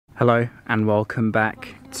Hello and welcome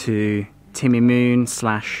back to Timimoun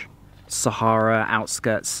 / Sahara,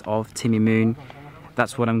 outskirts of Timimoun.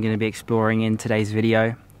 That's what I'm going to be exploring in today's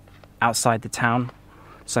video. Outside the town,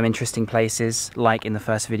 some interesting places, like in the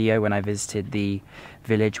first video when I visited the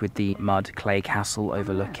village with the mud clay castle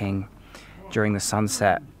overlooking during the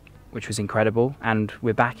sunset, which was incredible. And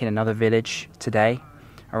we're back in another village today,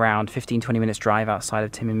 around 15-20 minutes drive outside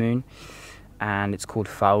of Timimoun, and it's called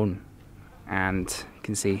Sloan. And you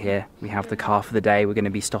can see here we have the car for the day. We're going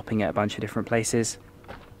to be stopping at a bunch of different places.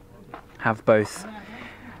 Have both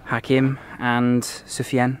Hakim and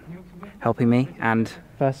Soufiane helping me, and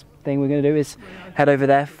first thing we're going to do is head over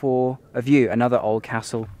there for a view, another old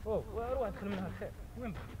castle.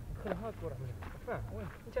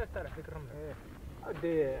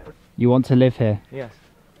 You want to live here? Yes,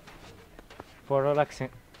 for relaxing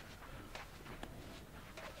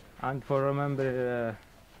and for remember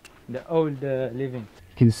the old living.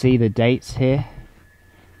 You can see the dates here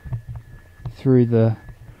through the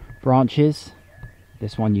branches.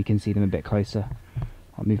 This one you can see them a bit closer.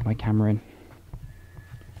 I'll move my camera in.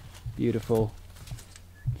 Beautiful.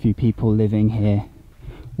 A few people living here,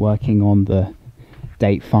 working on the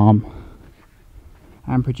date farm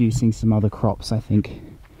and producing some other crops, I think.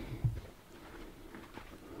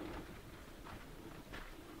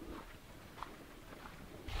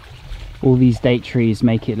 All these date trees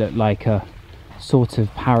make it look like a sort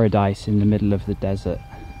of paradise in the middle of the desert.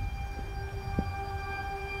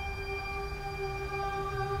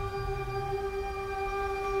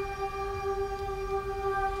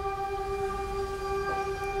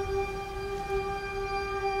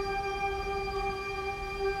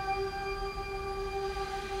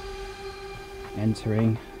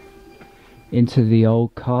 Entering into the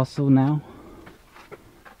old castle now.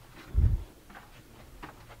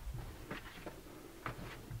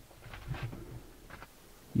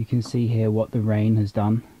 You can see here what the rain has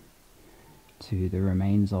done to the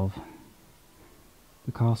remains of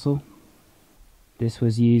the castle. This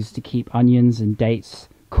was used to keep onions and dates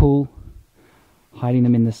cool, hiding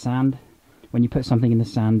them in the sand. When you put something in the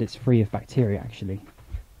sand, it's free of bacteria actually.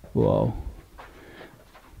 Whoa.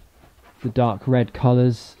 The dark red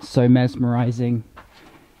colours, so mesmerising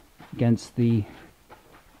against the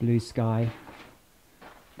blue sky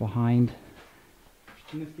behind.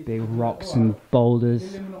 Big rocks and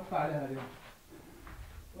boulders.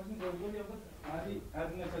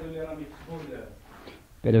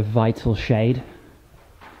 Bit of vital shade.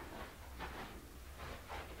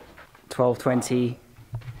 12:20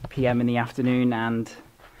 PM in the afternoon, and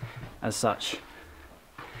as such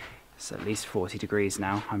it's at least 40 degrees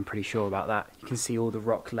now, I'm pretty sure about that. You can see all the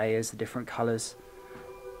rock layers, the different colours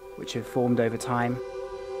which have formed over time.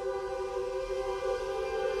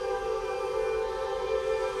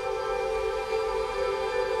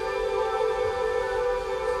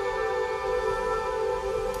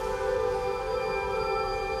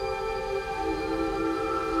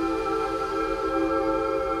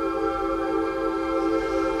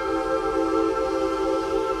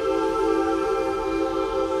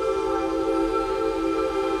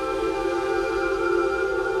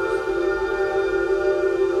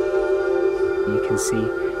 You can see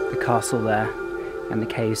the castle there and the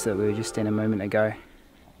caves that we were just in a moment ago.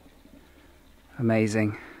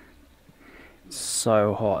 Amazing. It's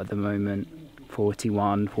so hot at the moment,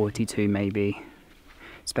 41, 42 maybe,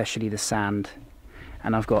 especially the sand.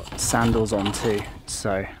 And I've got sandals on too,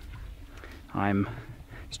 so I'm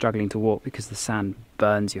struggling to walk because the sand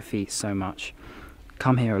burns your feet so much.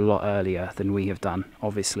 Come here a lot earlier than we have done,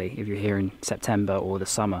 obviously. If you're here in September or the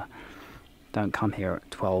summer, don't come here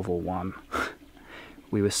at 12 or 1.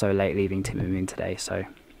 We were so late leaving Timimoun today, so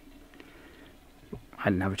I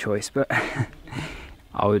didn't have a choice, but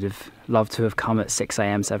I would have loved to have come at 6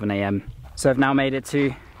 AM, 7 AM. So I've now made it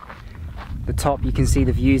to the top. You can see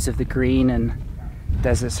the views of the green and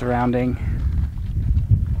desert surrounding.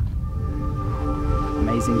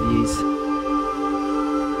 Amazing views.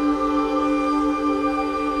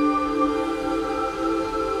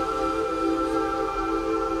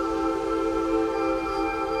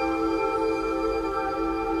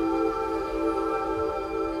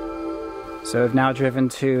 So we've now driven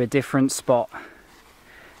to a different spot,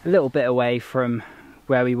 a little bit away from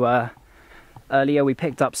where we were earlier. We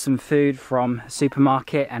picked up some food from a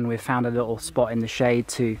supermarket and we found a little spot in the shade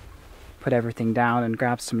to put everything down and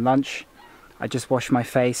grab some lunch. I just washed my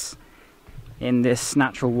face in this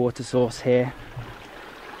natural water source here.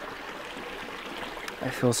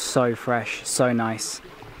 It feels so fresh, so nice.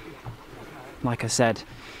 Like I said,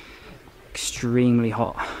 extremely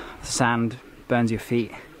hot. The sand burns your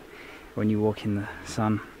feet when you walk in the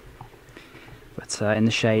sun. but in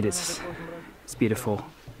the shade it's beautiful.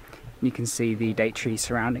 You can see the date trees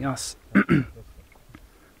surrounding us.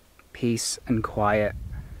 Peace and quiet,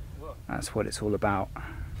 that's what it's all about.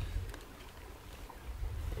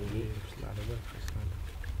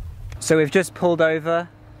 So we've just pulled over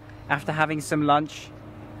after having some lunch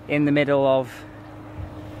in the middle of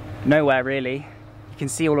nowhere really. You can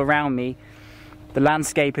see all around me the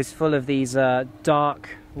landscape is full of these dark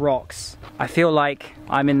rocks. I feel like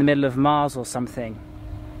I'm in the middle of Mars or something.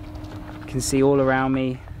 You can see all around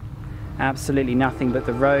me absolutely nothing but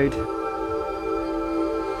the road.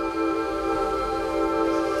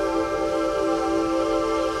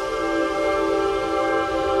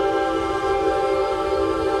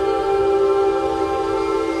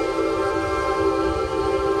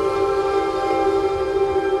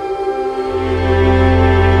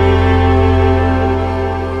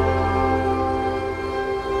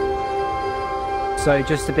 So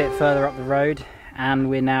just a bit further up the road and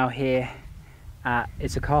we're now here at,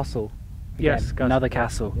 it's a castle. Again, Yes, another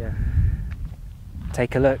castle. Yeah.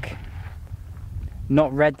 Take a look.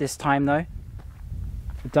 Not red this time though.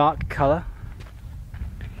 A dark colour.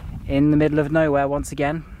 In the middle of nowhere once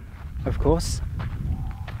again, of course.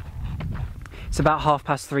 It's about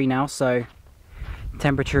 3:30 now, so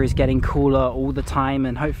temperature is getting cooler all the time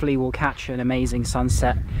and hopefully we'll catch an amazing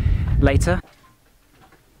sunset later.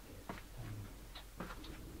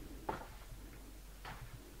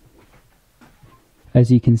 As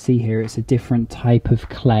you can see here, it's a different type of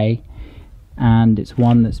clay and it's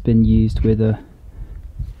one that's been used with a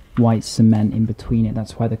white cement in between it.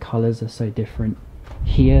 That's why the colours are so different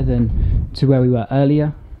here than to where we were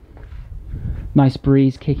earlier. Nice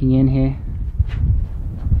breeze kicking in here.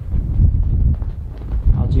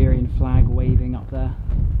 Algerian flag waving up there.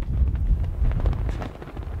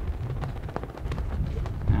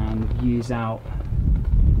 And views out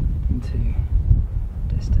into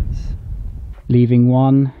distance. Leaving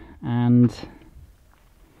one and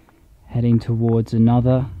heading towards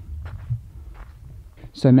another.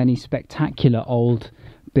 So many spectacular old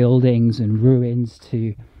buildings and ruins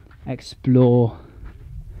to explore,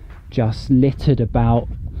 just littered about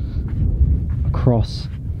across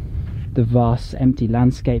the vast empty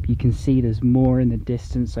landscape. You can see there's more in the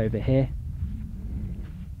distance over here,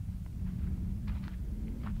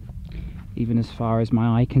 even as far as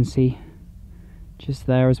my eye can see, just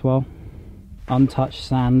there as well. Untouched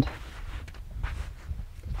sand.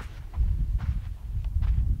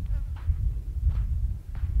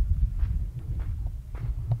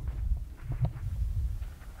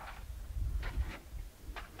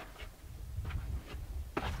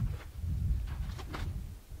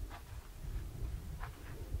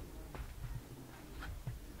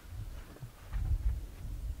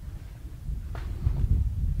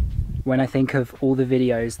 When I think of all the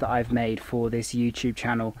videos that I've made for this YouTube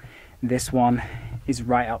channel, this one is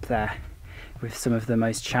right up there with some of the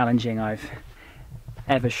most challenging I've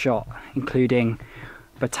ever shot, including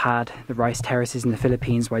Batad, the rice terraces in the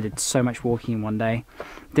Philippines, where I did so much walking in one day.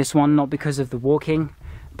 This one, not because of the walking,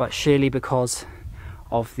 but surely because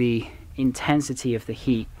of the intensity of the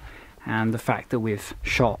heat and the fact that we've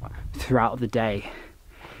shot throughout the day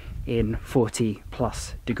in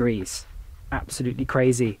 40+ degrees. Absolutely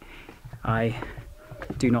crazy. I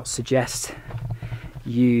do not suggest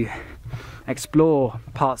you explore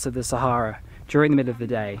parts of the Sahara during the middle of the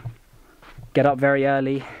day. Get up very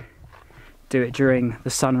early, do it during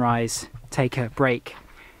the sunrise, take a break,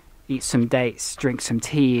 eat some dates, drink some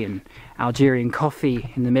tea and Algerian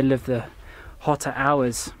coffee in the middle of the hotter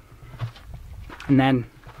hours, and then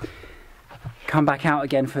come back out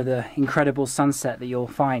again for the incredible sunset that you'll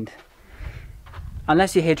find.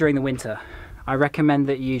 Unless you're here during the winter, I recommend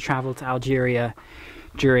that you travel to Algeria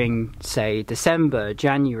during, say, December,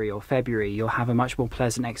 January or February. You'll have a much more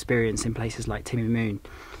pleasant experience in places like Timimoun,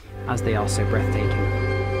 as they are so breathtaking.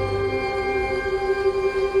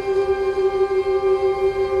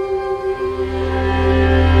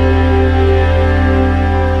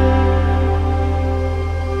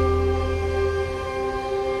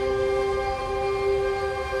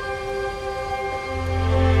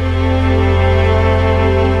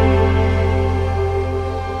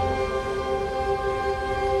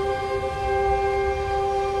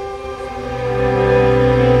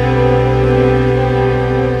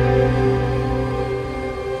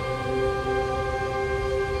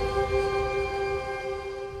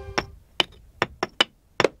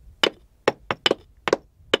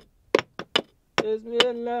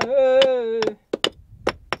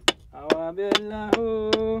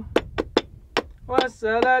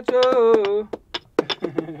 Wassalatu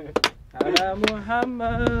ala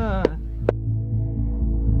Muhammad.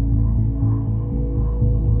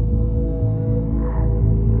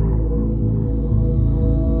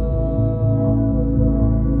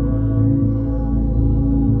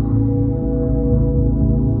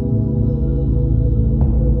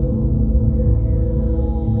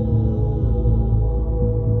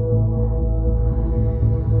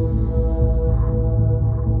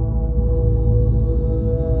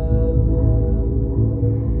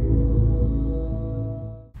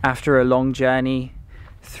 After a long journey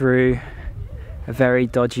through a very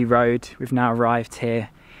dodgy road, we've now arrived here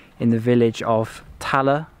in the village of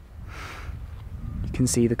Tala. You can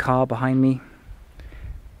see the car behind me.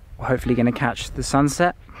 We're hopefully going to catch the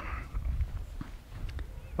sunset.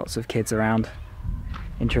 Lots of kids around,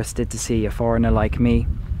 interested to see a foreigner like me.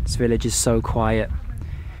 This village is so quiet.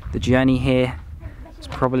 The journey here is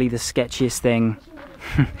probably the sketchiest thing,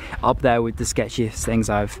 up there with the sketchiest things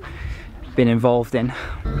I've been involved in.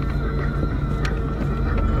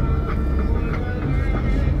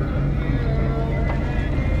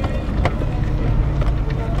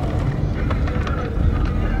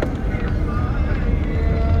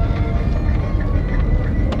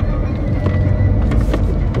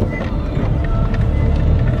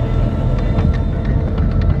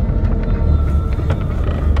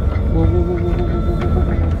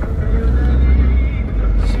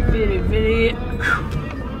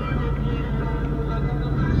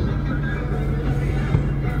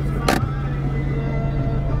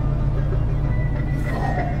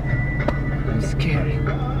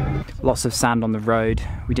 Lots of sand on the road.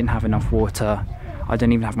 We didn't have enough water. I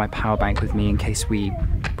don't even have my power bank with me in case we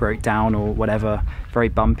broke down or whatever. Very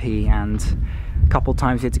bumpy, and a couple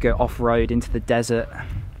times we had to go off-road into the desert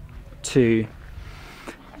to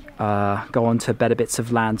go onto better bits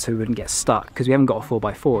of land so we wouldn't get stuck, because we haven't got a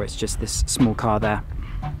 4x4, it's just this small car there.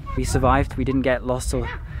 We survived, we didn't get lost or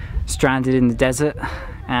stranded in the desert,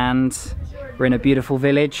 and we're in a beautiful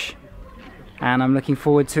village. And I'm looking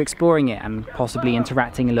forward to exploring it and possibly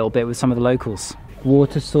interacting a little bit with some of the locals.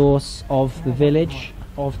 Water source of the village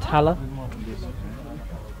of Tala.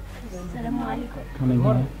 Coming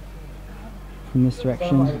here from this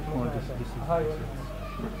direction.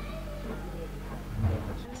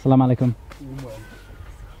 Assalamu alaikum.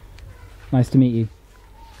 Nice to meet you.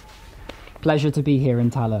 Pleasure to be here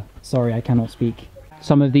in Tala. Sorry, I cannot speak.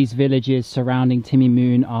 Some of these villages surrounding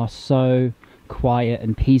Timimoun are so quiet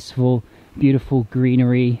and peaceful. Beautiful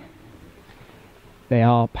greenery. They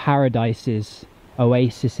are paradises,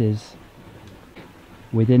 oases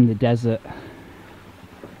within the desert.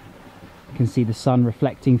 You can see the sun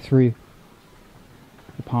reflecting through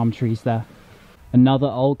the palm trees there. Another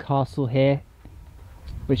old castle here,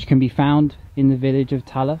 which can be found in the village of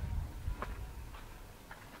Tala.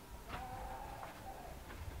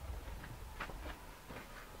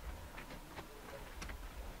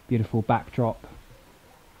 Beautiful backdrop.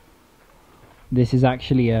 This is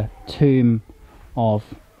actually a tomb of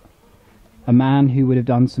a man who would have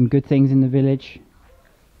done some good things in the village.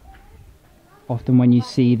 Often when you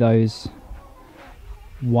see those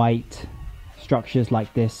white structures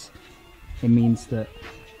like this, it means that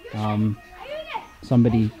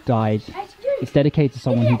somebody died. It's dedicated to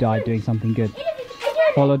someone who died doing something good.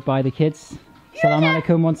 Followed by the kids. Assalamu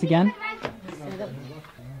alaikum once again.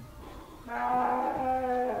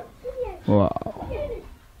 Wow.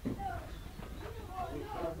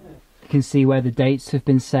 You can see where the dates have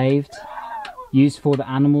been saved. Used for the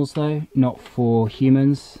animals though, not for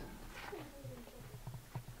humans.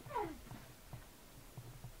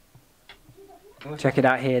 Check it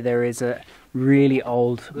out here, there is a really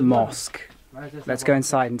old mosque. Let's go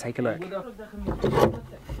inside and take a look.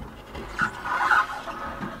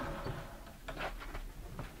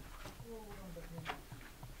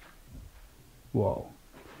 Whoa.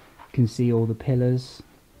 You can see all the pillars.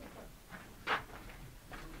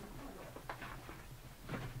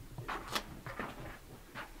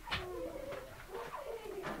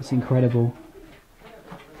 It's incredible.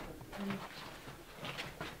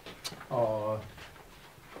 Oh.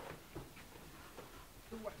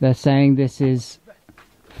 They're saying this is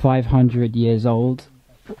 500 years old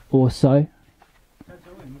or so.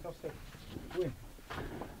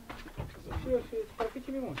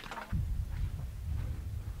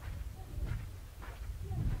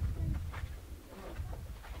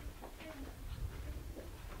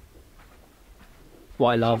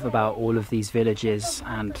 What I love about all of these villages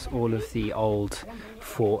and all of the old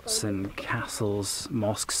forts and castles,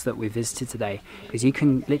 mosques that we visited today is you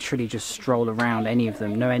can literally just stroll around any of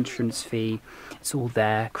them, no entrance fee, it's all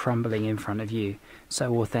there crumbling in front of you.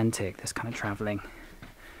 So authentic, this kind of travelling.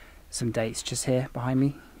 Some dates just here behind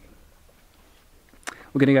me.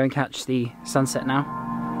 We're going to go and catch the sunset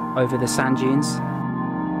now over the sand dunes.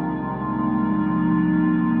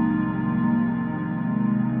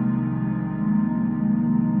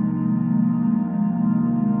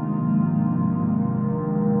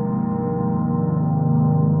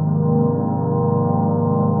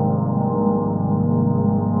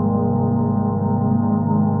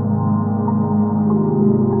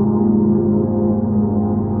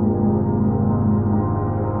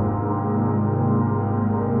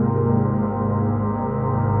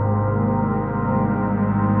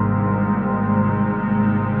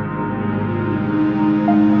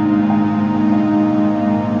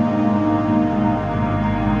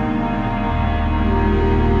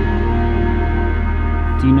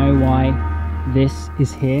 this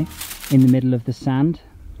is here in the middle of the sand.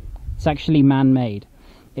 It's actually man-made.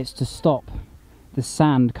 It's to stop the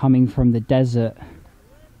sand coming from the desert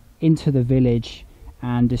into the village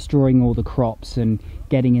and destroying all the crops and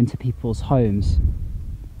getting into people's homes.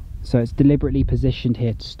 So it's deliberately positioned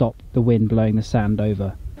here to stop the wind blowing the sand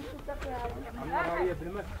over.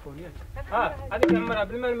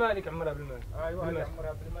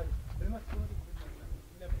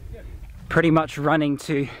 Pretty much running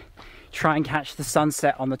to try and catch the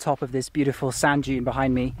sunset on the top of this beautiful sand dune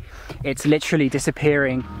behind me. It's literally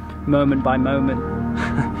disappearing moment by moment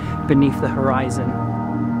beneath the horizon.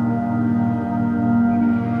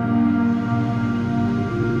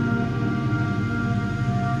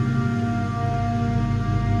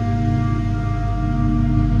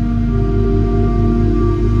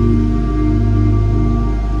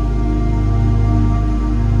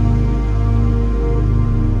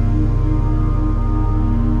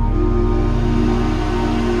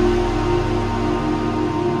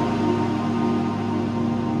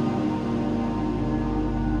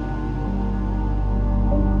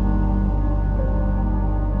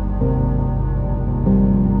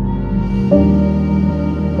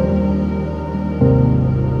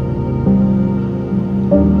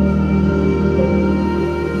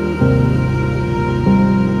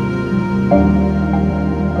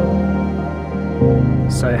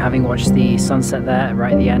 So having watched the sunset there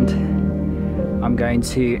right at the end, I'm going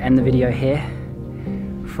to end the video here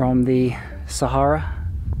from the Sahara.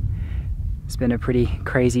 It's been a pretty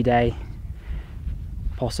crazy day,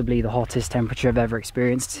 possibly the hottest temperature I've ever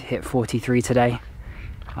experienced, hit 43 today,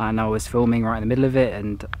 and I was filming right in the middle of it,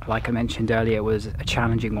 and like I mentioned earlier, it was a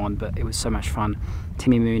challenging one, but it was so much fun.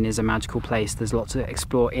 Timimoun is a magical place. There's lots to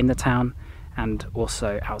explore in the town and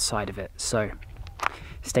also outside of it, so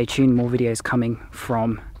stay tuned, more videos coming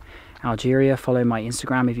from Algeria. Follow my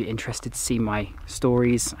Instagram if you're interested to see my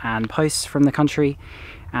stories and posts from the country.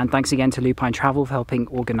 And thanks again to Lupine Travel for helping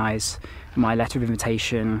organise my letter of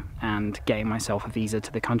invitation and getting myself a visa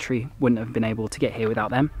to the country. Wouldn't have been able to get here without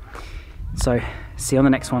them. So see you on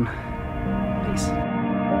the next one. Peace.